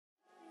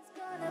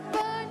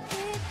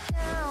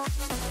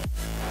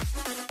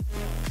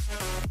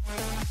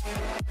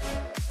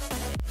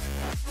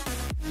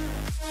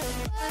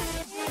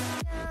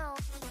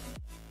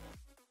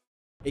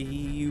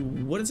Hey,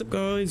 what is up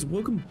guys?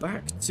 Welcome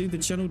back to the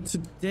channel.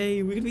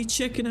 Today we're going to be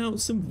checking out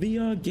some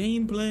VR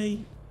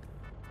gameplay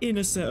in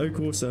Assetto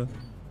Corsa.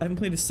 I haven't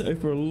played Assetto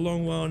for a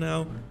long while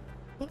now,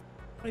 but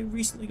I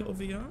recently got a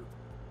VR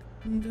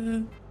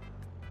and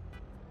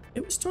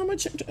it was time I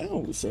checked it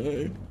out,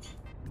 so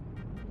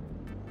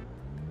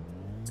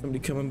somebody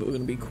coming, but we're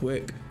going to be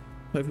quick.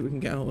 Hopefully we can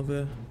get out of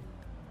here.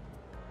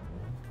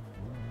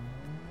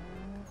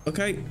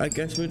 Okay, I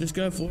guess we'll just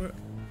go for it.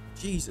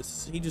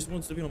 Jesus, he just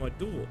wants to be on my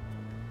door.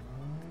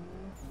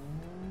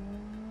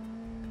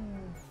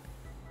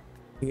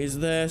 He is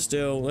there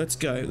still. Let's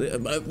go.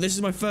 This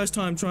is my first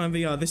time trying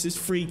VR. This is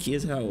freaky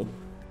as hell.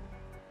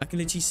 I can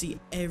literally see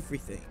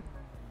everything.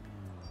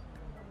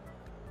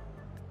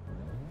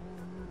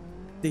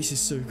 This is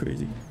so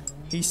crazy.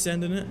 He's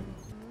sending it.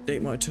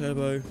 Date my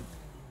turbo.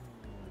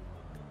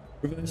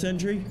 Reverse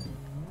entry.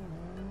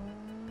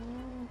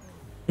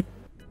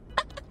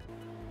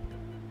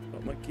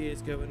 Got my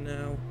gears going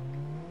now.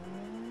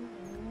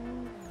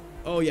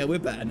 Oh yeah, we're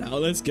better now.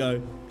 Let's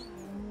go.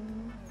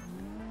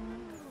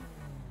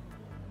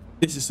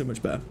 This is so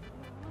much better.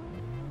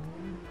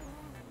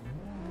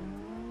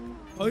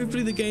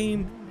 Hopefully the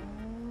game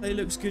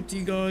looks good to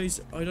you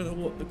guys. I don't know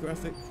what the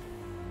graphic.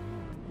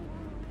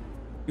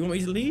 You want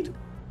me to lead?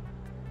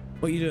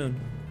 What are you doing?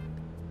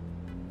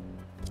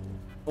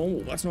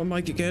 Oh, that's my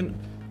mic again.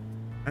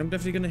 I'm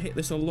definitely going to hit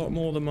this a lot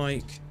more than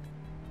mic.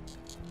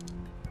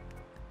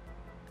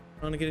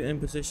 Trying to get it in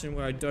position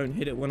where I don't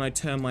hit it when I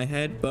turn my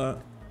head,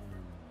 but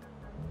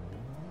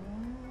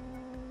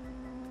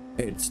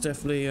it's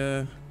definitely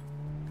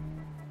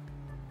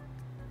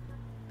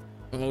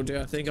oh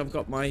dear, I think I've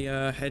got my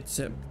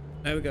headset.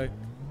 There we go.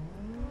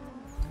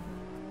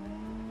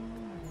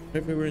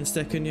 Hopefully we're in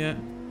second yet.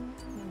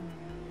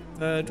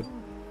 Third.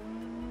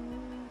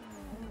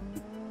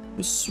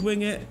 We'll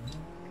swing it.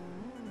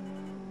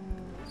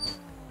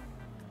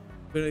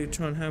 I'm gonna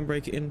try and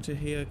handbrake it into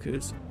here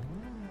because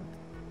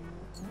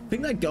I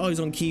think that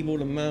guy's on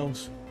keyboard and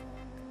mouse.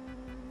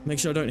 Make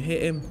sure I don't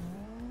hit him.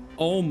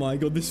 Oh my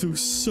god, this feels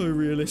so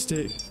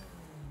realistic.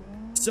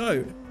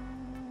 So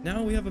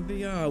now we have a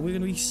VR. We're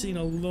going to be seeing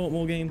a lot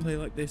more gameplay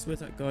like this. Where's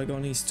that guy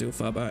gone? He's still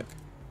far back.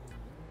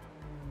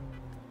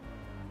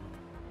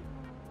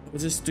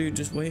 Was this dude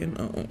just waiting?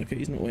 Oh, okay,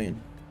 he's not waiting.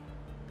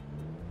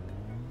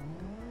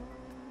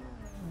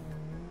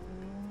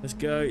 Let's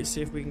go.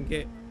 See if we can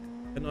get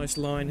a nice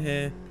line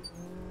here.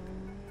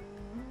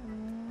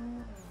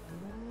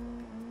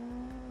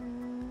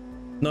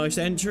 Nice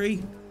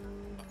entry.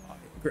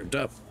 Gripped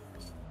up.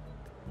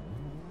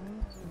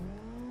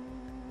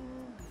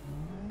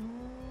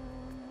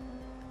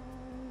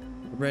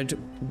 Red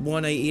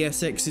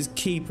 180SX is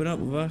keeping up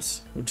with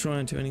us. We're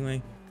trying to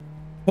anyway.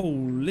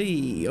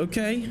 Holy,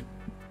 okay.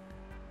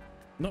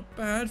 Not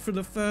bad for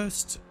the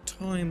first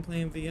time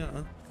playing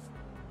VR.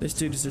 This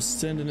dude is just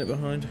sending it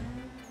behind.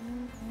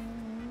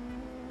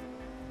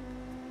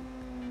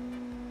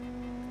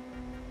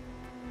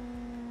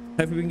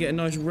 Hopefully we can get a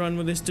nice run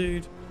with this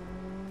dude.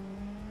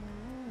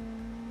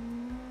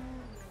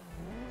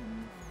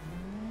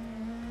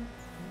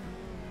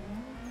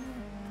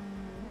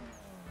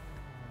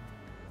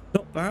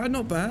 Not bad,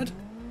 not bad.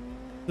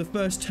 The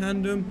first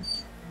tandem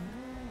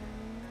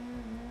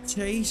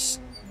chase.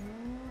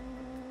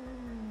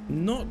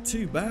 Not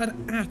too bad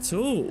at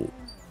all.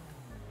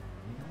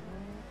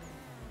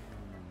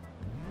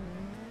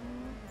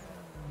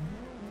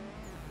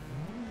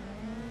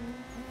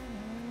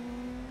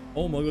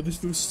 Oh my god, this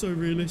feels so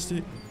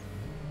realistic.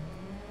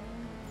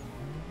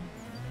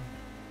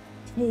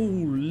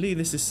 Holy,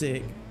 this is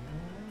sick.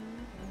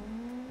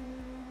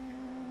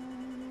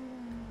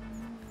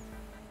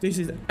 This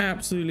is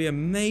absolutely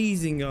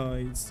amazing,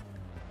 guys.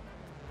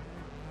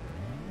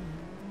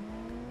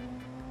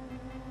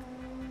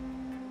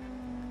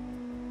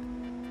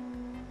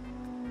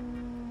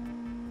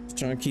 Just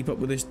trying to keep up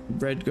with this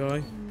red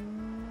guy.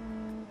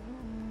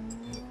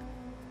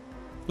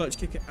 Clutch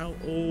kick it out.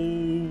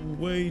 Oh,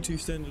 way too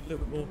standard. A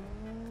little bit more.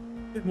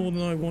 A bit more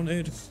than I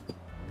wanted.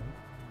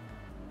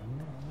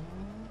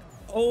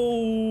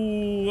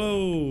 Oh,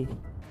 whoa.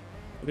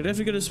 We're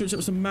definitely going to switch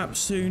up some maps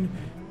soon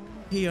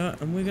here,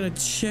 and we're going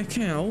to check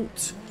out,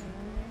 see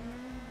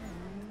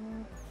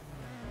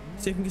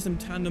if we can get some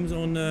tandems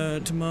on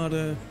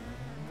Tamada.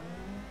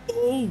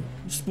 Oh,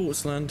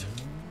 Sportsland.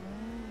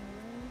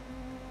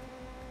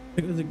 I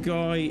think there's a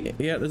guy.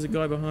 Yeah, there's a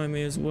guy behind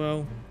me as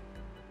well.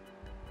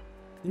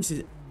 This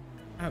is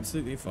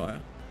absolutely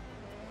fire.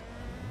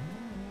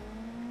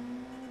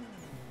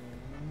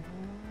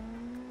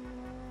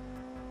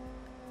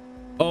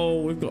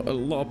 Oh, we've got a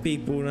lot of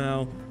people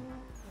now.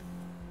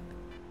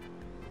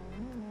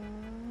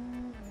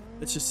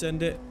 Let's just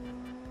send it.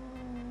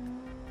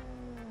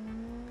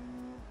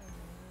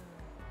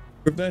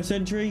 Reverse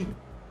entry.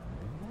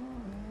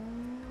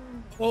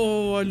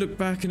 Oh, I looked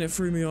back and it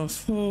threw me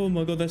off. Oh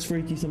my god, that's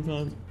freaky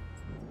sometimes.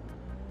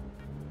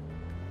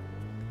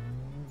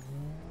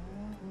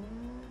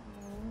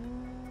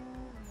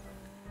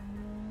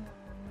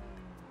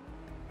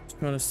 Just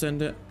trying to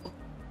send it.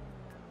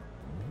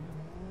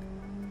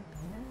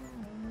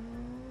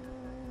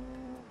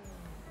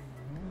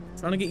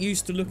 Trying to get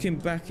used to looking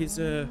back is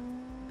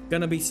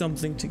gonna be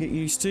something to get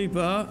used to,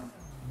 but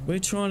we're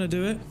trying to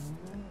do it.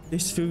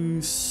 This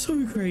feels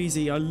so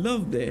crazy. I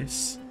love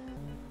this.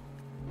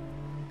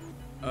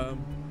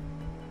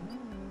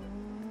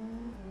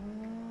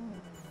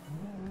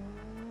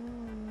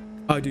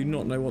 I do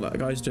not know what that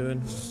guy's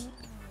doing.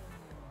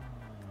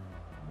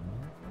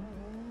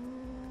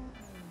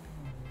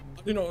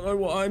 I do not know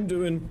what I'm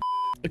doing.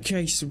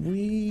 Okay, so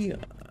we're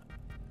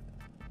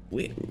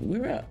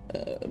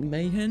at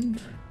Mayhem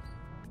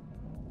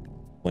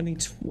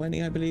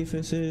 2020, I believe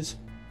this is.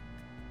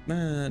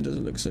 Man, does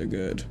it look so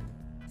good.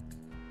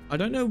 I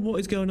don't know what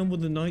is going on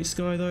with the night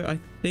sky though. I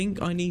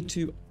think I need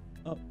to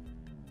up.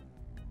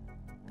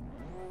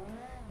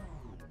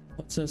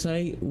 What's that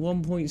say?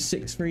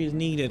 1.63 is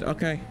needed.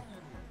 Okay,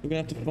 we're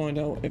gonna have to find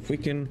out if we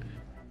can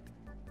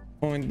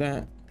find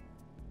that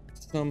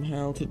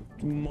somehow to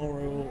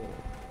tomorrow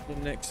or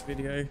the next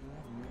video.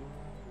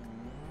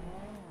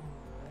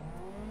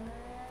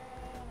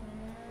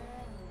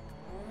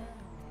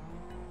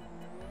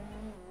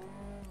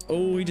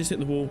 Oh, he just hit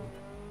the wall.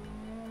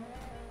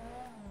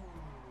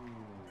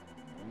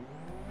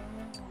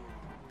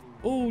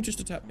 Oh, just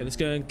a tap. Okay, let's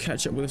go and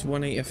catch up with this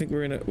 180. I think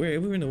we're in a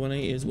we're in a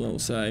 180 as well.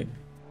 So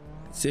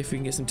let's see if we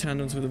can get some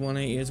tandems with the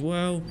 180 as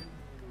well.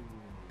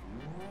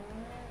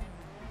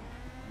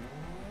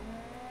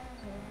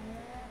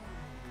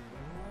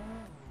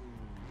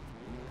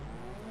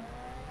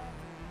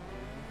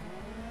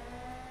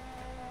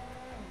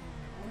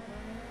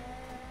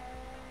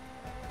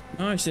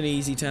 Nice and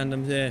easy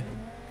tandems here.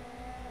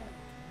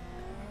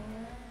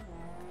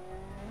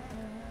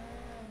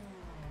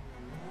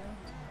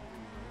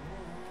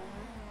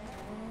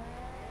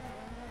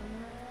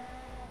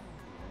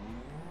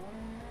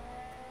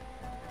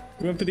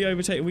 We went for the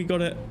overtake. We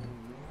got it.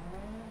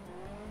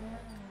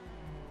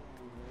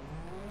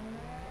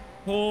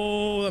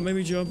 Oh, that made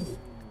me jump.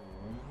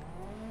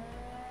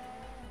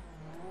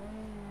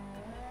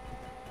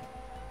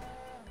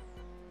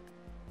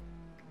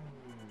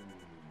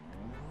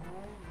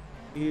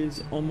 He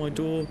is on my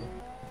door.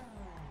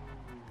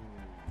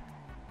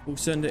 We'll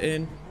send it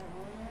in.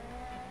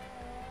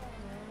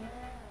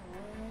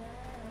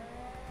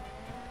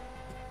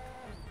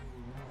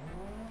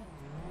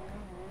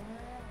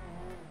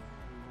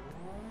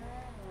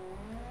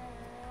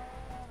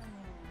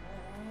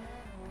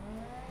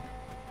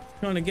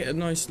 Trying to get a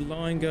nice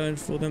line going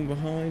for them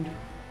behind.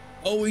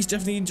 Oh, he's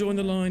definitely enjoying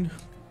the line.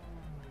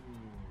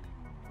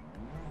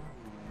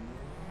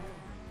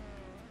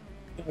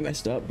 I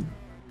messed up.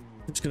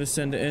 I'm just going to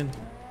send it in.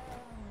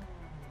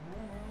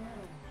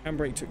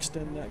 Handbrake to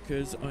extend that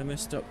because I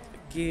messed up the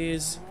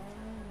gears.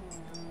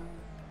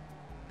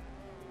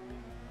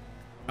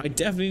 I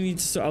definitely need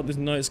to sort out this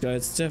night sky.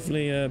 It's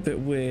definitely a bit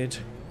weird.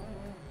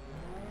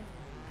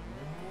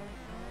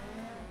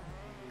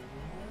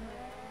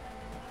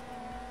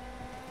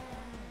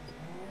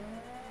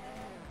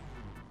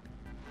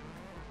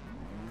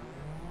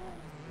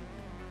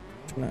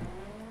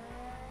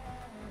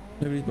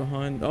 Nobody's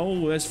behind.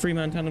 Oh, there's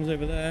 3-man tandems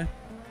over there.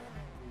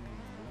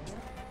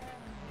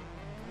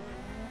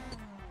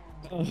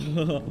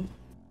 Oh.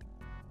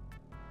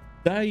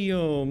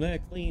 Damn, they're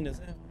clean as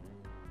hell.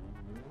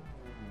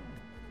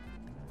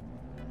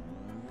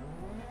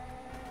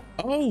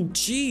 Oh,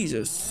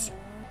 Jesus.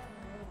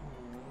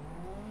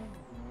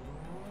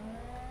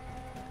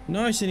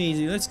 Nice and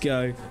easy. Let's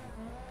go.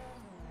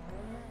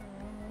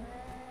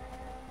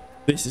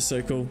 This is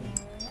so cool.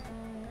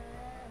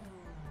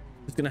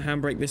 Just gonna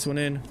handbrake this one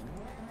in.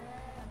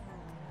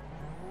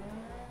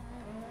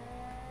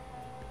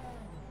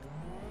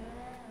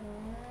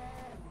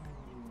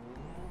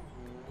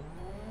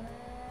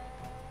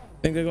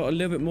 I think I got a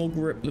little bit more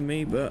grip than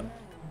me, but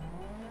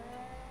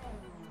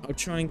I'll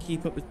try and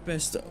keep up as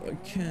best I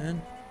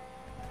can.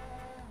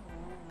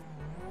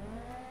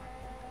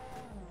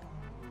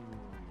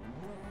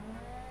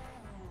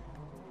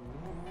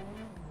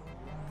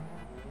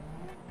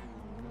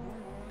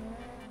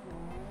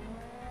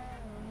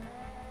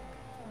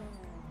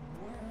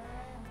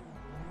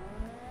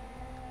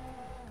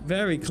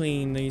 Very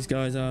clean, these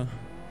guys are.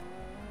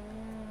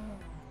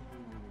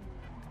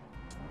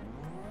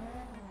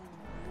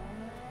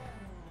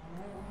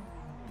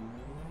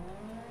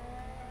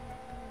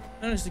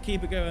 Managed to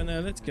keep it going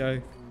there. Let's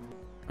go.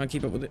 I'll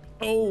keep up with it.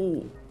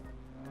 Oh!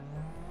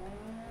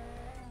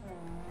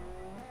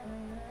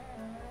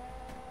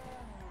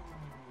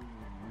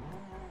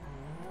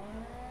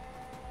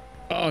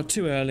 Oh,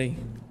 too early.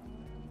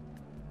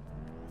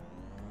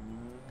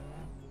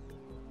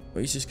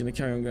 But he's just going to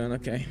carry on going.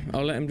 Okay,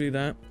 I'll let him do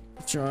that.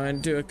 Try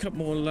and do a couple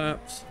more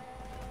laps.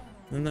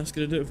 And that's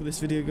going to do it for this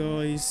video,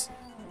 guys.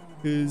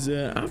 Because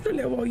after a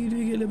little while, you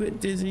do get a little bit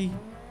dizzy.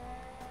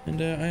 And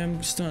I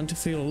am starting to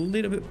feel a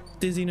little bit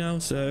dizzy now.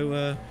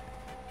 So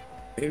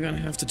we're going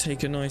to have to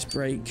take a nice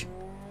break.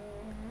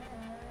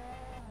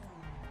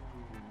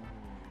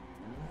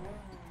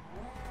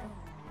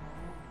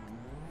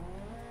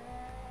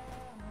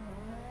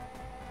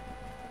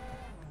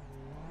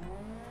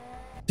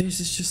 This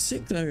is just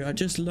sick though. I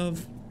just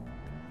love.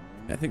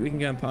 I think we can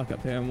go and park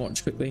up here and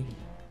watch quickly.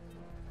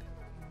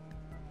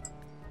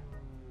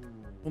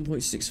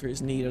 1.63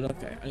 is needed.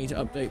 Okay, I need to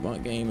update my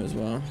game as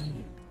well.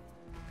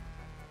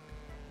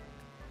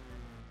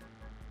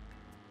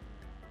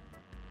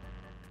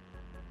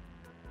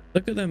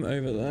 Look at them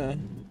over there.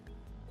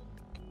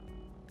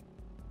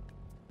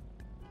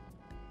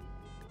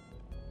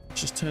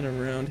 Just turn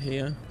around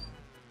here.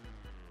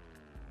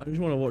 I just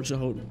want to watch the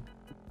whole...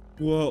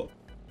 Whoa.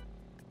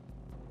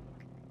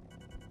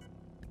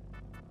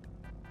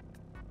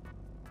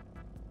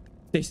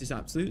 This is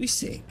absolutely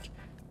sick.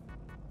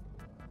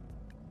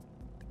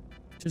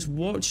 Just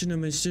watching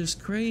them is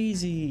just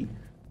crazy.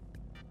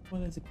 Oh,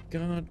 there's a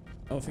guard.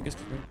 Oh, I think it's...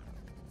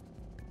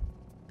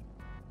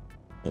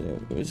 Oh,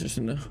 it was just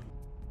in there.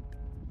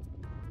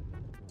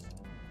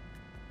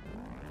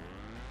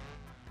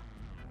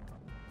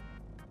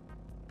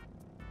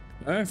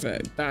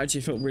 Perfect. That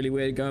actually felt really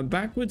weird going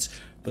backwards,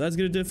 but that's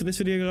gonna do it for this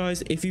video,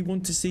 guys. If you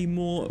want to see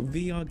more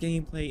VR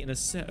gameplay in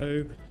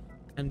Assetto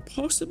and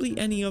possibly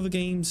any other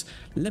games,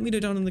 let me know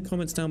down in the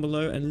comments down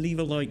below and leave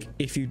a like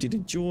if you did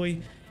enjoy.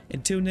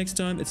 Until next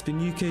time, it's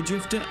been UK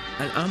Drifter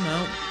and I'm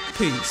out.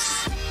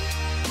 Peace.